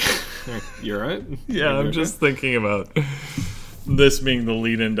You all right? Yeah, I'm just thinking about this being the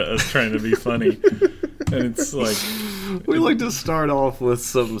lead into us trying to be funny. And it's like... We like to start off with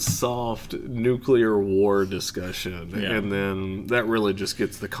some soft nuclear war discussion, and then that really just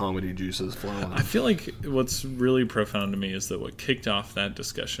gets the comedy juices flowing. I feel like what's really profound to me is that what kicked off that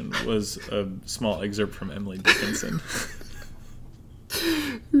discussion was a small excerpt from Emily Dickinson.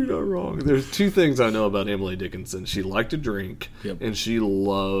 You're not wrong. There's two things I know about Emily Dickinson. She liked to drink, and she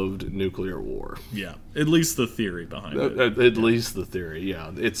loved nuclear war. Yeah, at least the theory behind it. At least the theory,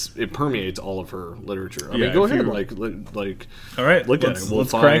 yeah. It permeates all of her literature. I mean, go ahead, like. All right, look at it. We'll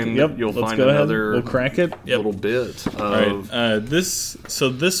crack it. Yep, you'll find another. We'll crack it. Little bit. All right.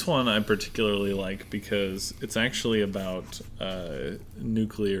 This one I particularly like because it's actually about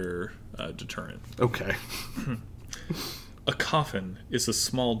nuclear deterrent. Okay. A coffin is a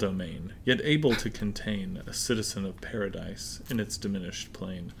small domain, yet able to contain a citizen of paradise in its diminished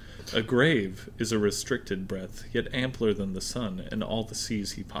plane. A grave is a restricted breath, yet ampler than the sun and all the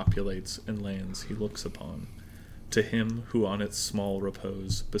seas he populates and lands he looks upon. To him who on its small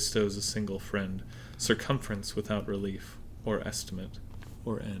repose bestows a single friend, circumference without relief, or estimate,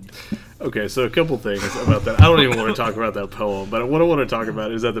 or end. Okay, so a couple things about that. I don't even want to talk about that poem, but what I want to talk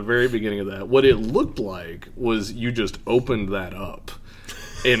about is at the very beginning of that, what it looked like was you just opened that up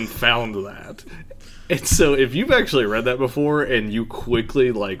and found that. And so if you've actually read that before and you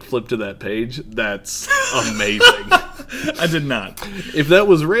quickly flip to that page, that's amazing. I did not. If that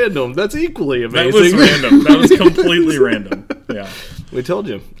was random, that's equally amazing. That was random. That was completely random. Yeah. We told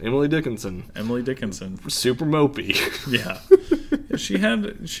you. Emily Dickinson. Super mopey. Yeah.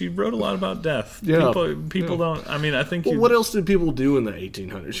 She wrote a lot about death. Yeah. People don't, I mean, I think... Well, what else did people do in the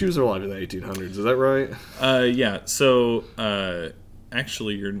 1800s? She was alive in the 1800s, is that right? Yeah. So,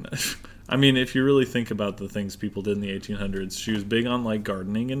 actually, you're... I mean, if you really think about the things people did in the 1800s, she was big on,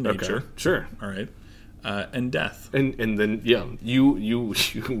 gardening and nature. Okay, sure. All right. And death. And then, yeah, you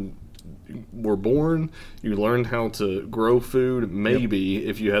were born, you learned how to grow food, maybe,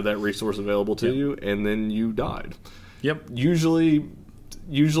 if you had that resource available to you, and then you died. Yep. Usually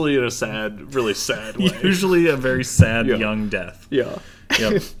in a really sad way. Usually a very sad young death. Yeah.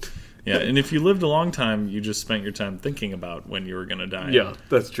 Yep. Yeah, and if you lived a long time, you just spent your time thinking about when you were going to die. Yeah,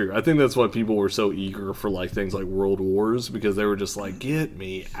 that's true. I think that's why people were so eager for things like World Wars, because they were just like, get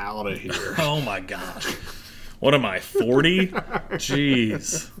me out of here. Oh my gosh. What am I, 40?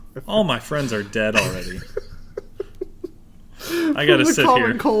 Jeez. All my friends are dead already. I got to sit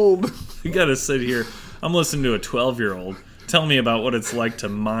here. Cold. You got to sit here. I'm listening to a 12-year-old tell me about what it's like to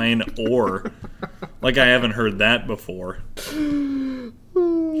mine ore. Like I haven't heard that before.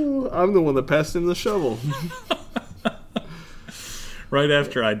 I'm the one that passed him the shovel. Right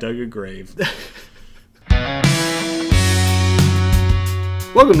after I dug a grave.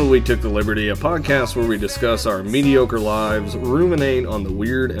 Welcome to We Took the Liberty, a podcast where we discuss our mediocre lives, ruminate on the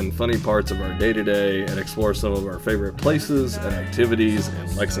weird and funny parts of our day-to-day, and explore some of our favorite places and activities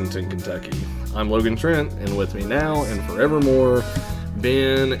in Lexington, Kentucky. I'm Logan Trent, and with me now and forevermore,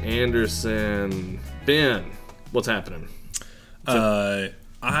 Ben Anderson. Ben, what's happening?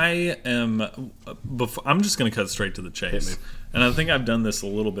 I am... I'm just going to cut straight to the chase. And I think I've done this a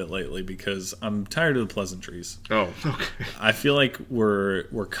little bit lately because I'm tired of the pleasantries. Oh, okay. I feel like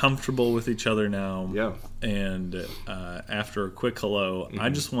we're comfortable with each other now. Yeah. And after a quick hello, I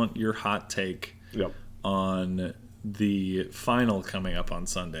just want your hot take on the final coming up on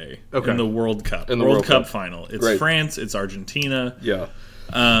Sunday in the World Cup. In the World Cup final. It's France. It's Argentina. Yeah.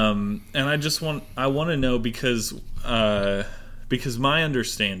 And I want to know because my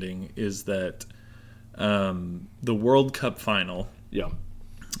understanding is that the World Cup final,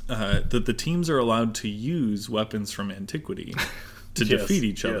 that the teams are allowed to use weapons from antiquity to defeat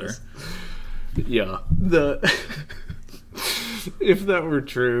each other. Yeah. If that were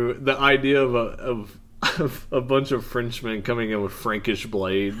true, the idea of a bunch of Frenchmen coming in with Frankish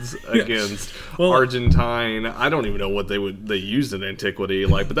blades against Argentine. I don't even know what they used in antiquity,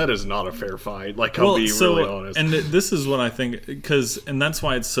 but that is not a fair fight. I'll be really honest. And this is what I think, and that's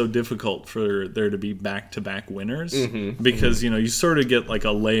why it's so difficult for there to be back-to-back winners, because you sort of get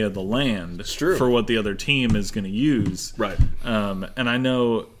a lay of the land for what the other team is going to use. Right. And I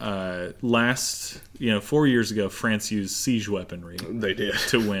know 4 years ago, France used siege weaponry. They did.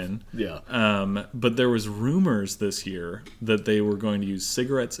 To win. Yeah. But there was rumors this year that they were going to use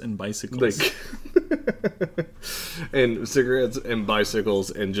cigarettes and bicycles. And cigarettes and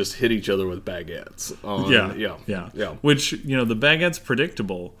bicycles and just hit each other with baguettes. Yeah. Which, the baguette's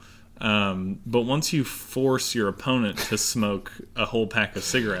predictable. But once you force your opponent to smoke a whole pack of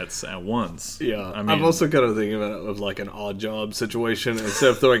cigarettes at once, Yeah, I mean, I'm also kind of thinking about it of like an odd job situation. Instead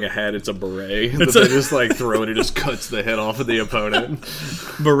of throwing a hat, it's a beret. They just like throw it, it just cuts the head off of the opponent.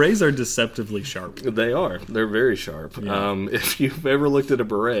 berets are deceptively sharp. They are. They're very sharp. Yeah. If you've ever looked at a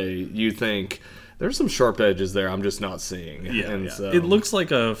beret, you think there's some sharp edges there I'm just not seeing. Yeah, So, it looks like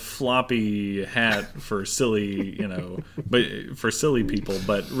a floppy hat for silly, but for silly people.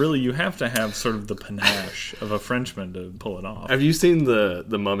 But really, you have to have sort of the panache of a Frenchman to pull it off. Have you seen the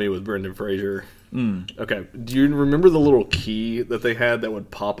Mummy with Brendan Fraser? Okay. Do you remember the little key that they had that would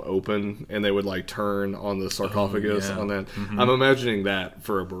pop open and they would like turn on the sarcophagus on that? Mm-hmm. I'm imagining that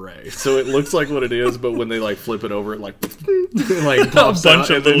for a beret. So it looks like what it is, but when they like flip it over, it like pops a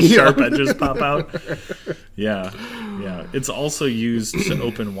bunch out of little sharp edges pop out. Yeah. It's also used to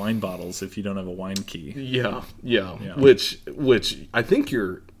open wine bottles if you don't have a wine key. Yeah. Which I think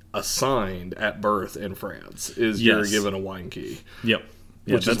you're assigned at birth in France is you're given a wine key. Yep.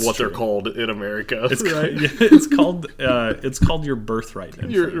 Yeah, which is what they're called in America. It's right? it's called your birthright.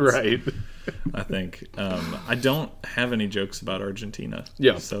 You're right. I think. I don't have any jokes about Argentina.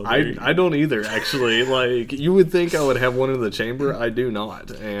 Yeah, so I don't either. Actually, like you would think I would have one in the chamber. I do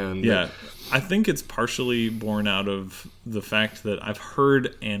not. And yeah, I think it's partially born out of the fact that I've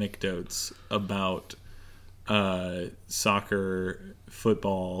heard anecdotes about soccer,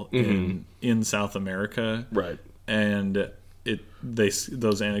 football in South America, right? And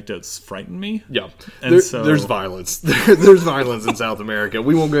those anecdotes frighten me. Yeah, and there's violence. There's violence in South America.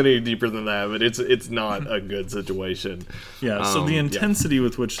 We won't go any deeper than that, but it's not a good situation. Yeah. So the intensity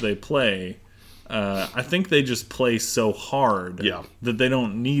with which they play, I think they just play so hard that they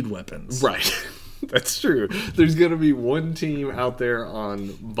don't need weapons. Right. That's true. There's going to be one team out there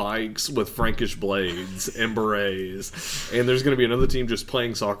on bikes with Frankish blades and berets, and there's going to be another team just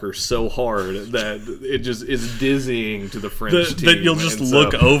playing soccer so hard that it just is dizzying to the French team. That you'll just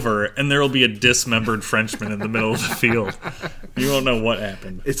look over, and there will be a dismembered Frenchman in the middle of the field. You won't know what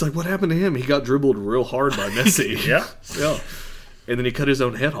happened. It's like, what happened to him? He got dribbled real hard by Messi. Yeah. And then he cut his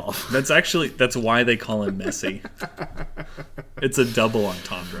own head off. That's why they call him Messi. It's a double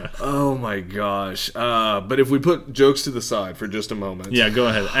entendre. Oh my gosh. But if we put jokes to the side for just a moment. Yeah, go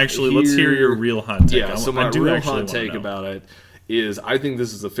ahead. Actually, let's hear your real hot take. Yeah, so my real hot take about it is I think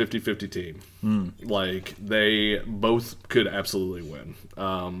this is a 50-50 team. Like, they both could absolutely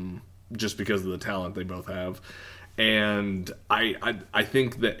win. Just because of the talent they both have. And I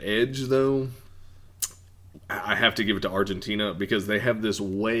think the edge, though, I have to give it to Argentina because they have this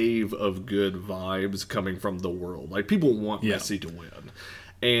wave of good vibes coming from the world. Like, people want Messi to win.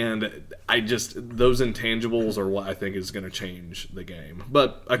 And those intangibles are what I think is going to change the game.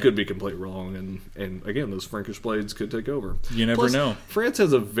 But I could be completely wrong. And again, those Frankish blades could take over. You never know. France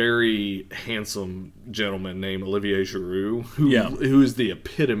has a very handsome gentleman named Olivier Giroud, who is the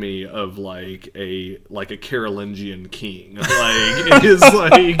epitome of like a Carolingian king. Like, it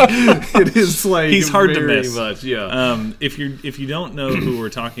is like he's hard to very miss. Much, yeah. If you don't know who we're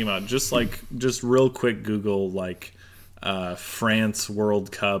talking about, just real quick Google France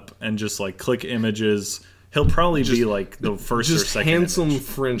World Cup and just like click images. He'll probably be like the first or second handsome image.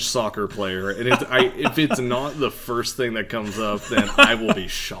 French soccer player, and if it's not the first thing that comes up, then I will be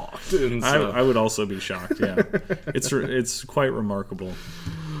shocked. And so, I would also be shocked. Yeah, it's quite remarkable.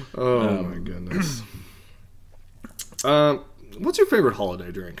 Oh my goodness. What's your favorite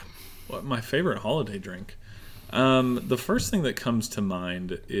holiday drink? What my favorite holiday drink? The first thing that comes to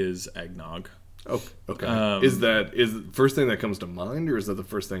mind is eggnog. Oh, okay. Is the first thing that comes to mind, or is that the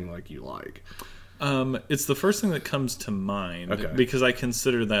first thing like you like? It's the first thing that comes to mind because I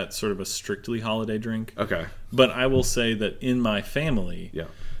consider that sort of a strictly holiday drink. Okay. But I will say that in my family,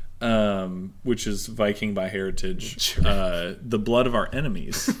 which is Viking by heritage, the blood of our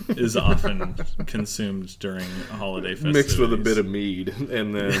enemies is often consumed during holiday festivities. Mixed with a bit of mead,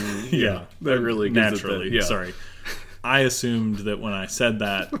 and then that really gives naturally. It Sorry. I assumed that when I said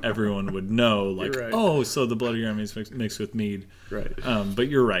that, everyone would know, like, oh, so the blood of your enemies mixed with mead. Right. But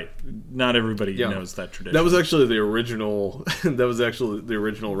you're right. Not everybody knows that tradition. That was actually the original. That was actually the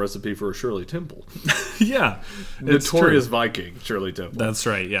original recipe for a Shirley Temple. Notorious Viking Shirley Temple. That's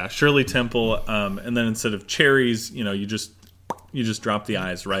right. Yeah, Shirley Temple. And then instead of cherries, you just drop the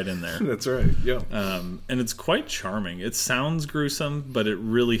eyes right in there. That's right. Yeah. And it's quite charming. It sounds gruesome, but it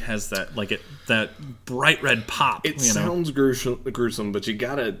really has that bright red pop. It sounds gruesome, but you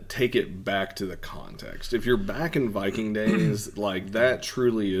gotta take it back to the context. If you're back in Viking days, like that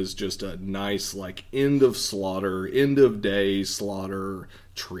truly is just a nice like end of day slaughter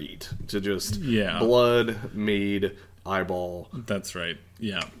treat to just blood, mead, eyeball. That's right.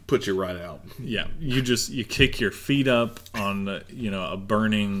 Yeah. Puts you right out. Yeah. You kick your feet up on, a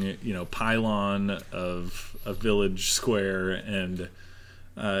burning, pylon of a village square, and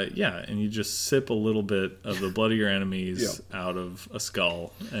and you just sip a little bit of the blood of your enemies out of a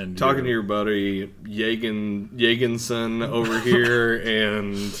skull. And talking to your buddy Dickinson over here,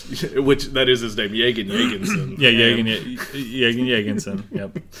 and which that is his name, Dickinson. Yeah, Dickinson.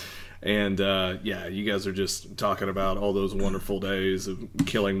 Yep. And you guys are just talking about all those wonderful days of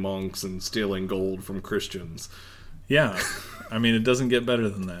killing monks and stealing gold from Christians. Yeah, I mean, it doesn't get better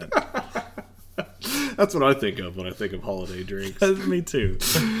than that. That's what I think of when I think of holiday drinks. Me too.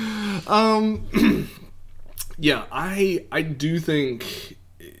 I do think.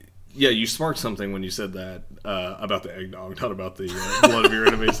 Yeah, you sparked something when you said that about the eggnog, not about the blood of your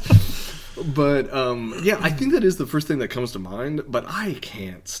enemies. But I think that is the first thing that comes to mind. But I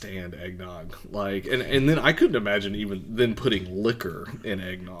can't stand eggnog. And then I couldn't imagine even then putting liquor in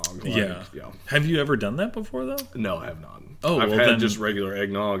eggnog. Yeah. Have you ever done that before, though? No, I have not. Oh, I've had just regular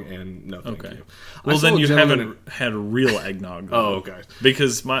eggnog, and no, thank you. Well, then you haven't had real eggnog. Though. Oh, okay.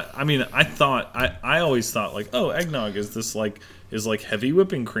 Because I always thought eggnog is this like heavy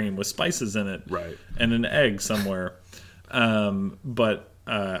whipping cream with spices in it, right? And an egg somewhere. But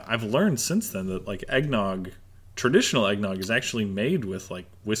I've learned since then that traditional eggnog is actually made with like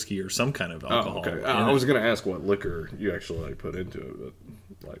whiskey or some kind of alcohol. Oh, okay. I was going to ask what liquor you actually put into it,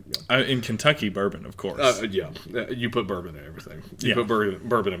 but in Kentucky, bourbon, of course. You put bourbon in everything. You put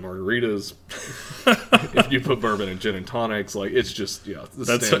bourbon in margaritas. If you put bourbon in gin and tonics, it's just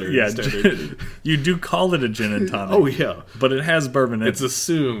standard. You do call it a gin and tonic. Oh yeah, but it has bourbon in it. It's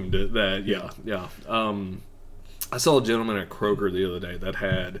assumed that I saw a gentleman at Kroger the other day that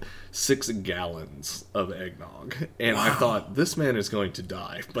had 6 gallons of eggnog, and I thought, this man is going to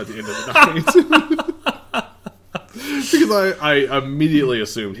die by the end of the night. Because I immediately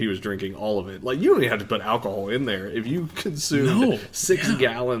assumed he was drinking all of it. You don't even have to put alcohol in there. If you consumed 6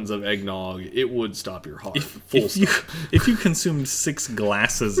 gallons of eggnog, it would stop your heart. If you consumed 6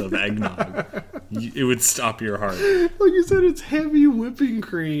 glasses of eggnog, it would stop your heart. Like you said, it's heavy whipping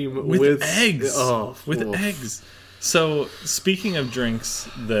cream with eggs. Eggs. So, speaking of drinks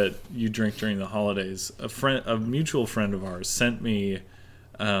that you drink during the holidays, a mutual friend of ours sent me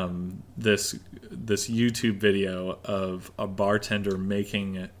this YouTube video of a bartender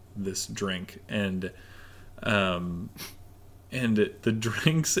making this drink, and the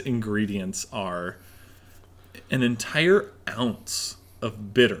drink's ingredients are an entire ounce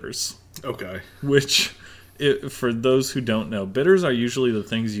of bitters. Okay. Which, for those who don't know, bitters are usually the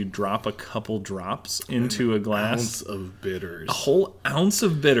things you drop a couple drops into a glass. Ounce of bitters. A whole ounce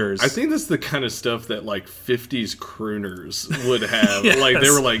of bitters. I think that's the kind of stuff that 50s crooners would have. Yes. They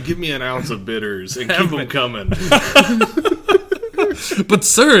were give me an ounce of bitters and keep them coming. But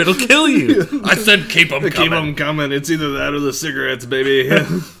sir, it'll kill you. I said keep them coming. Keep them coming. It's either that or the cigarettes, baby.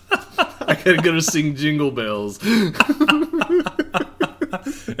 I gotta go to sing Jingle Bells.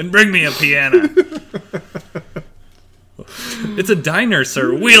 And bring me a piano. It's a diner,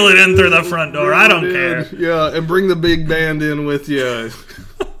 sir. Wheel it in through the front door. I don't care. Yeah, and bring the big band in with you.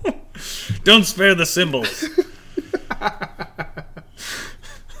 Don't spare the cymbals.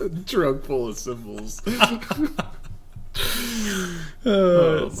 Trunk full of cymbals.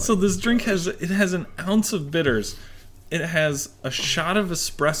 So this drink has an ounce of bitters. It has a shot of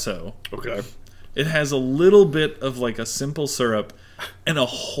espresso. Okay. It has a little bit of a simple syrup and a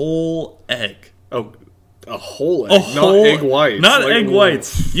whole egg. Oh, a whole egg, not egg whites. Not egg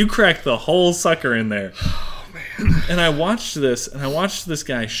whites. You crack the whole sucker in there. Oh man! And I watched this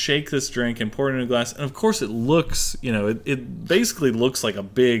guy shake this drink and pour it in a glass, and of course it looks, it basically looks like a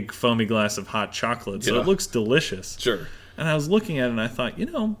big foamy glass of hot chocolate, so it looks delicious. Sure. And I was looking at it and I thought,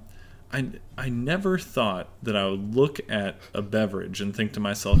 I never thought that I would look at a beverage and think to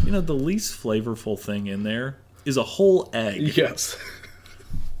myself, the least flavorful thing in there is a whole egg. Yes.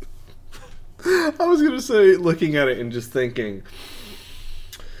 I was going to say, looking at it and just thinking,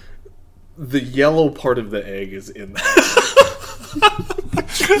 the yellow part of the egg is in there.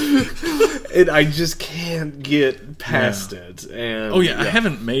 And I just can't get past it. And I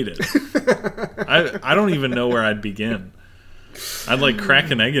haven't made it. I don't even know where I'd begin. I'd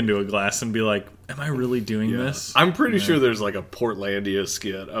crack an egg into a glass and be like, am I really doing this? I'm pretty sure there's a Portlandia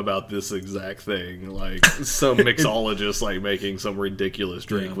skit about this exact thing. Some mixologist making some ridiculous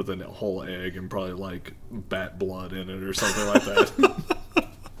drink with a whole egg and probably bat blood in it or something like that.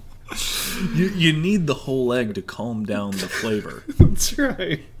 You need the whole egg to calm down the flavor. That's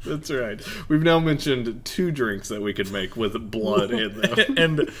right. That's right. We've now mentioned 2 drinks that we could make with blood in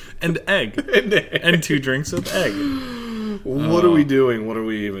them. and egg. And 2 drinks of egg. What are we doing? What are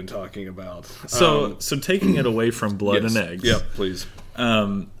we even talking about? So taking it away from blood and eggs. Yep, please.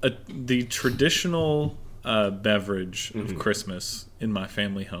 The traditional beverage of Christmas in my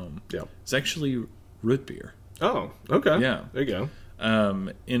family home is actually root beer. Oh, okay. Yeah. There you go.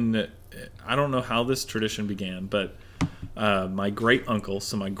 I don't know how this tradition began, but my great uncle,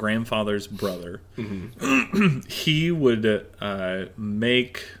 so my grandfather's brother, he would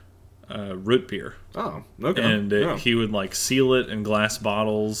make root beer. Oh, okay. And he would like seal it in glass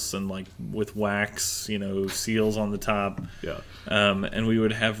bottles and like with wax, seals on the top. Yeah. And we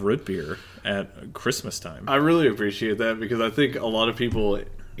would have root beer at Christmas time. I really appreciate that because I think a lot of people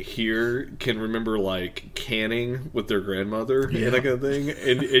here can remember like canning with their grandmother and that kind of thing,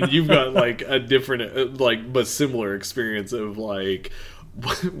 and you've got like a different but similar experience of like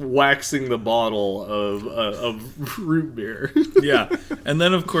waxing the bottle of root beer. Yeah, and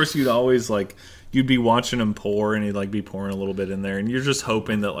then of course you'd be watching him pour, and he'd like be pouring a little bit in there, and you're just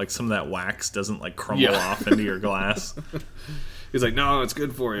hoping that like some of that wax doesn't like crumble off into your glass. He's like, no, it's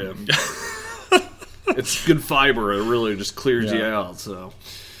good for you. It's good fiber. It really just clears you out. So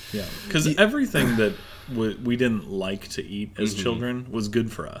yeah, because everything that we didn't like to eat as children was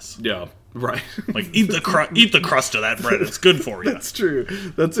good for us. Yeah, right. Like eat the crust of that bread. It's good for you. That's true.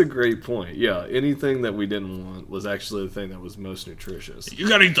 That's a great point. Yeah, anything that we didn't want was actually the thing that was most nutritious. You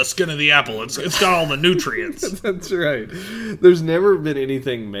gotta eat the skin of the apple. It's got all the nutrients. That's right. There's never been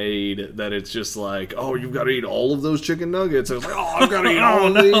anything made that it's just like, oh, you've got to eat all of those chicken nuggets. It's like, oh, I've got to eat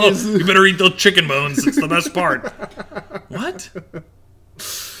all of these. You better eat those chicken bones. It's the best part. What?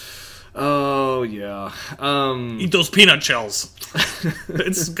 Oh yeah. Eat those peanut shells.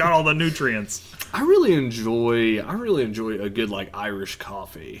 It's got all the nutrients. I really enjoy a good like Irish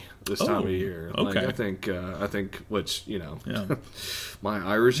coffee this time of year. Okay. Like, I think which my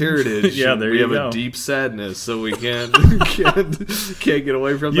Irish heritage. Yeah, there we you have go. a deep sadness, so we can't get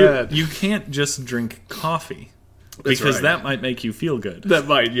away from that. You can't just drink coffee. Because that might make you feel good. That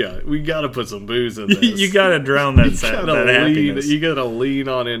might, yeah. We got to put some booze in this. You got to drown that happiness. You got to lean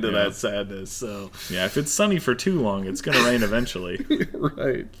on into that sadness. So yeah, if it's sunny for too long, it's going to rain eventually.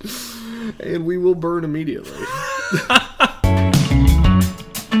 Right. And we will burn immediately.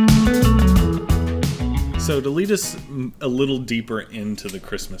 So to lead us a little deeper into the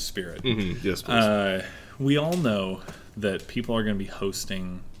Christmas spirit, yes, please. we all know that people are going to be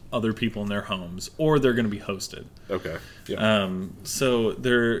hosting other people in their homes, or they're going to be hosted. Okay. Yeah. So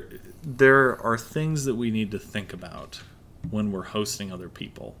there are things that we need to think about when we're hosting other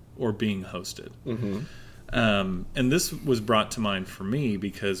people or being hosted. And this was brought to mind for me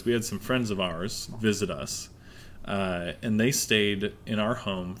because we had some friends of ours visit us, and they stayed in our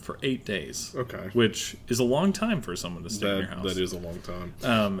home for 8 days. Okay. Which is a long time for someone to stay in your house. That is a long time.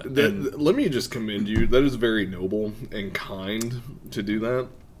 Let me just commend you. That is very noble and kind to do that.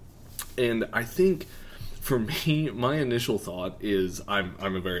 And I think, for me, my initial thought is I'm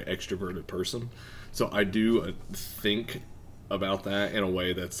a very extroverted person, so I do think about that in a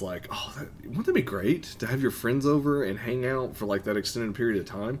way that's like, oh, wouldn't that be great to have your friends over and hang out for like that extended period of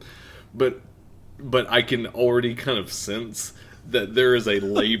time? But I can already kind of sense that there is a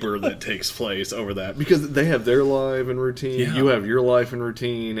labor that takes place over that because they have their life and routine, you have your life and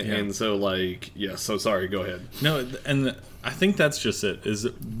routine, and so like, so sorry, go ahead. No, and I think that's just it. Is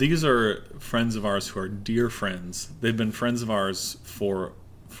these are friends of ours who are dear friends. They've been friends of ours for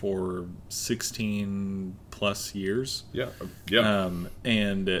 16 plus years. Yeah.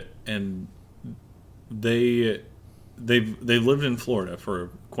 And they've lived in Florida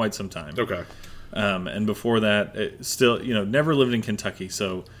for quite some time. Okay. And before that, still, never lived in Kentucky.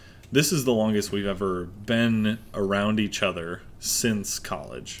 So this is the longest we've ever been around each other since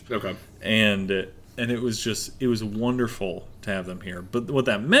college. Okay. And it was wonderful to have them here. But what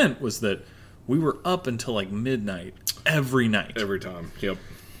that meant was that we were up until like midnight every night. Every time. Yep.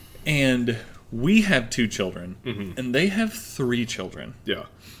 And we have 2 children, and they have 3 children. Yeah.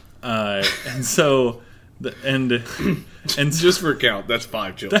 And so... And just for count, that's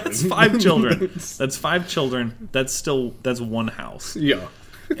 5 children. That's 5 children. That's 5 children. That's one house. Yeah.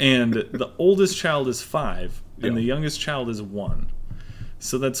 And the oldest child is 5, and the youngest child is 1.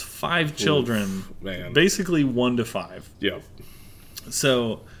 So that's 5 children. Man. Basically 1 to 5. Yeah.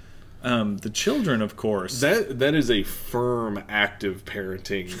 So the children, of course. That is a firm active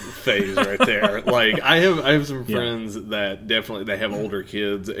parenting phase right there. Like I have some friends that definitely they have older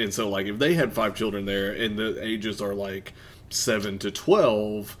kids, and so like if they had 5 children there and the ages are like 7 to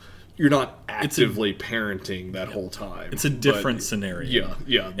 12, actively parenting that whole time. It's a different scenario.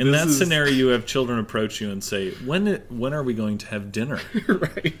 Yeah. In that scenario, you have children approach you and say, "When are we going to have dinner?"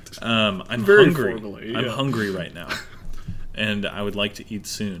 Right. I'm Very hungry. formally, I'm hungry right now, and I would like to eat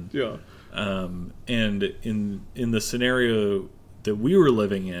soon. Yeah. And in the scenario that we were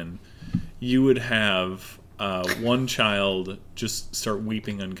living in, you would have one child just start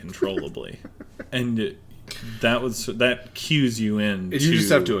weeping uncontrollably, and that cues you in. You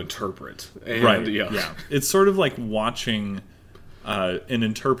just have to interpret, and, right? Yeah. It's sort of like watching an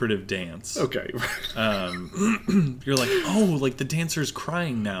interpretive dance. Okay. You're like, oh, like the dancer's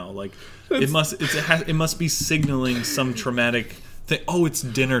crying now. Like it must be signaling some traumatic thing. Oh, it's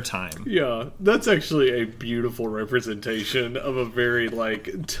dinner time. Yeah, that's actually a beautiful representation of a very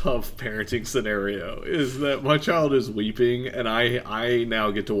tough parenting scenario. Is that my child is weeping, and I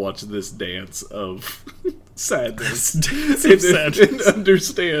now get to watch this dance of sadness, and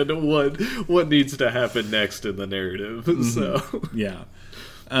understand what needs to happen next in the narrative. Mm-hmm. So yeah,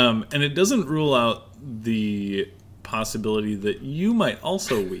 and it doesn't rule out the possibility that you might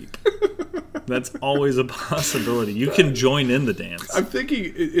also weep. That's always a possibility. You can join in the dance. I'm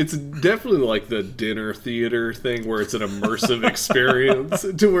thinking it's definitely like the dinner theater thing where it's an immersive experience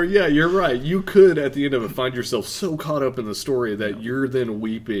to where, yeah, you're right. You could, at the end of it, find yourself so caught up in the story that you're then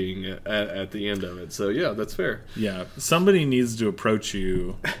weeping at the end of it. So, yeah, that's fair. Yeah. Somebody needs to approach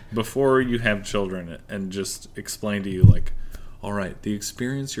you before you have children and just explain to you, like, all right, the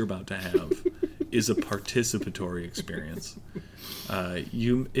experience you're about to have is a participatory experience.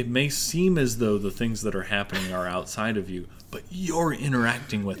 It may seem as though the things that are happening are outside of you, but you're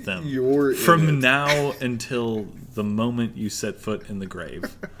interacting with them. From now until the moment you set foot in the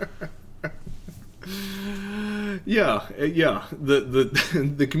grave. Yeah.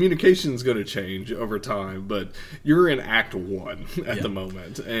 The communication's going to change over time, but you're in Act 1 at the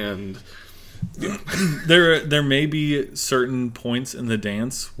moment, and there may be certain points in the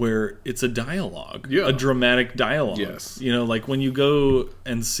dance where it's a dialogue, a dramatic dialogue. Yes. Like when you go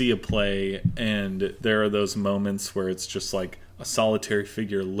and see a play and there are those moments where it's just like a solitary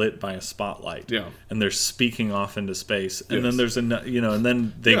figure lit by a spotlight, and they're speaking off into space, and then there's and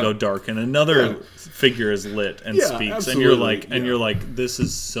then they go dark, and another figure is lit and speaks, absolutely. and you're like, this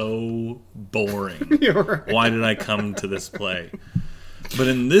is so boring. Right. Why did I come to this play? But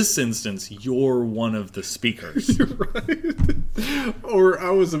in this instance, you're one of the speakers. You're right. Or I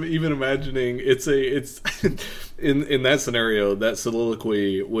was even imagining it's in that scenario, that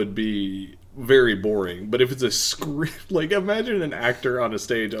soliloquy would be very boring. But if it's a scream, imagine an actor on a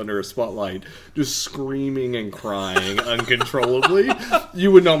stage under a spotlight just screaming and crying uncontrollably,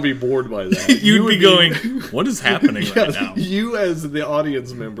 you would not be bored by that. You'd be going, what is happening right now? You as the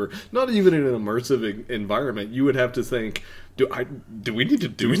audience member, not even in an immersive environment, you would have to think, do we need to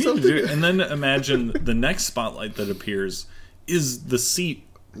do something? And then imagine the next spotlight that appears is the seat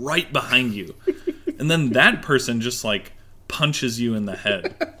right behind you. And then that person just punches you in the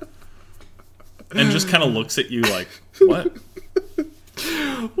head. And just kind of looks at you like, what?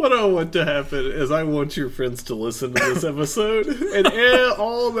 What I want to happen is I want your friends to listen to this episode. And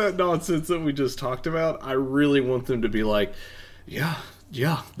all that nonsense that we just talked about, I really want them to be like, that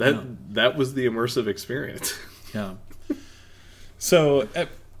was the immersive experience. Yeah. So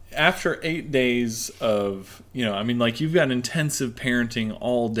after 8 days of, you've got intensive parenting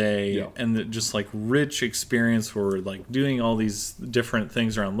all day and just rich experience where we're doing all these different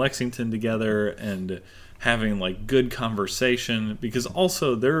things around Lexington together and having good conversation, because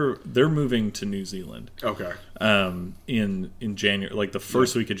also they're moving to New Zealand. Okay. In January, the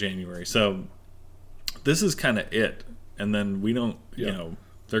first week of January. So this is kind of it. And then we don't,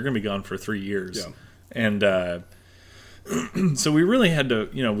 they're going to be gone for 3 years. Yeah. And, so we really had to,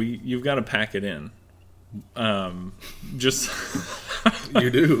 you've got to pack it in. Just you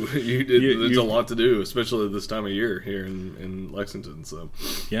do. There's a lot to do, especially this time of year here in Lexington. So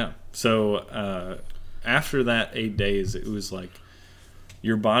yeah. So after that 8 days, it was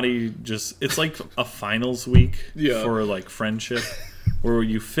your body just, it's like a finals week for friendship, where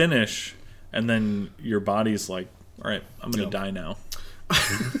you finish and then your body's like, all right, I'm gonna die now.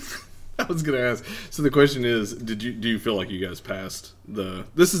 I was gonna ask. So the question is, do you feel like you guys passed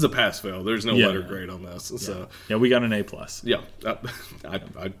this is a pass fail? There's no letter grade on this. So yeah, we got an A+. Yeah,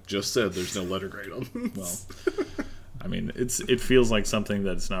 I just said there's no letter grade on this. Well, I mean, it feels like something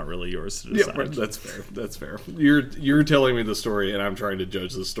that's not really yours to decide. Yeah, right, that's fair. You're telling me the story, and I'm trying to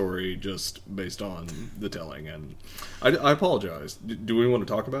judge the story just based on the telling. And I apologize. Do we want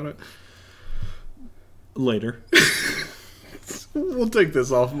to talk about it later? We'll take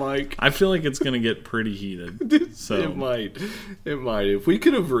this off, Mike. I feel like it's going to get pretty heated. So It might. If we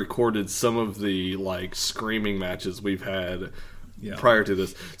could have recorded some of the like screaming matches we've had prior to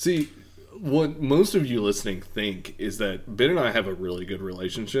this. See, what most of you listening think is that Ben and I have a really good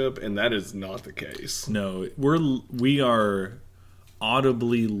relationship, and that is not the case. No, we are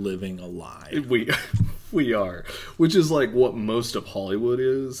audibly living a lie. We are, which is like what most of Hollywood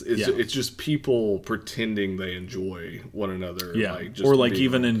is. It's just people pretending they enjoy one another. Yeah, like, just or like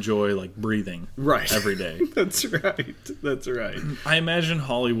even enjoy like breathing every day. That's right. I imagine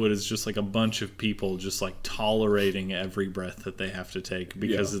Hollywood is just like a bunch of people just like tolerating every breath that they have to take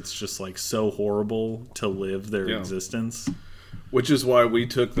because it's just like so horrible to live their existence. Which is why we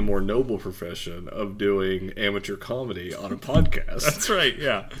took the more noble profession of doing amateur comedy on a podcast. That's right,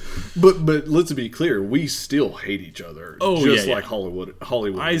 yeah. But let's be clear, we still hate each other. Oh, just yeah, like Hollywood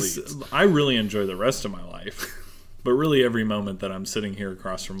leads. I really enjoy the rest of my life. But really every moment that I'm sitting here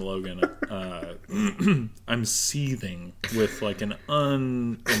across from Logan, I'm seething with like an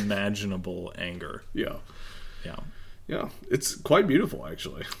unimaginable anger. Yeah. Yeah. Yeah. It's quite beautiful,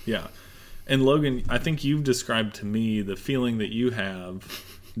 actually. Yeah. And Logan, I think you've described to me the feeling that you have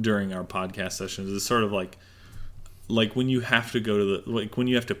during our podcast sessions is sort of like when you have to go to when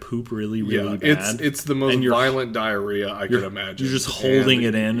you have to poop really bad. It's the most violent diarrhea I could imagine. You're just holding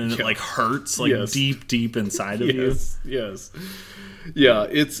it in and it like hurts deep inside of you. Yes. Yeah,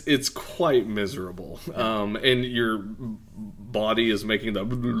 it's quite miserable. And your body is making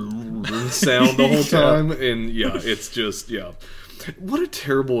the sound the whole time. And it's just what a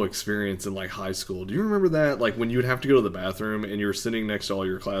terrible experience in like high school. Do you remember that? Like when you would have to go to the bathroom and you're sitting next to all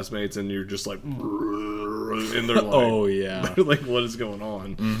your classmates and you're just like, and they're like, oh yeah, they're like, what is going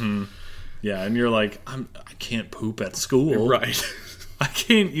on? Mm-hmm. Yeah, and you're like, I can't poop at school, right? I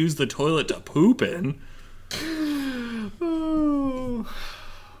can't use the toilet to poop in. Oh.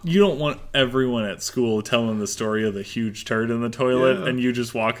 You don't want everyone at school telling the story of the huge turd in the toilet and you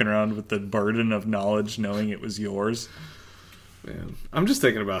just walking around with the burden of knowledge knowing it was yours. Man, I'm just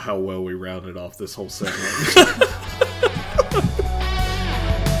thinking about how well we rounded off this whole segment.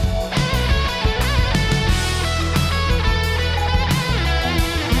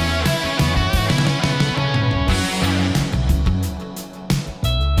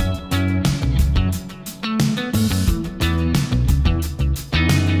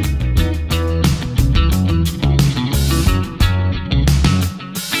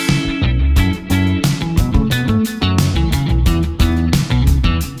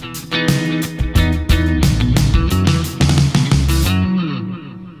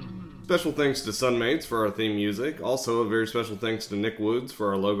 Special thanks to Sunmates for our theme music. Also, a very special thanks to Nick Woods for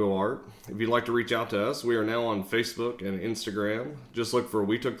our logo art. If you'd like to reach out to us, we are now on Facebook and Instagram. Just look for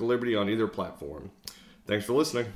We Took the Liberty on either platform. Thanks for listening.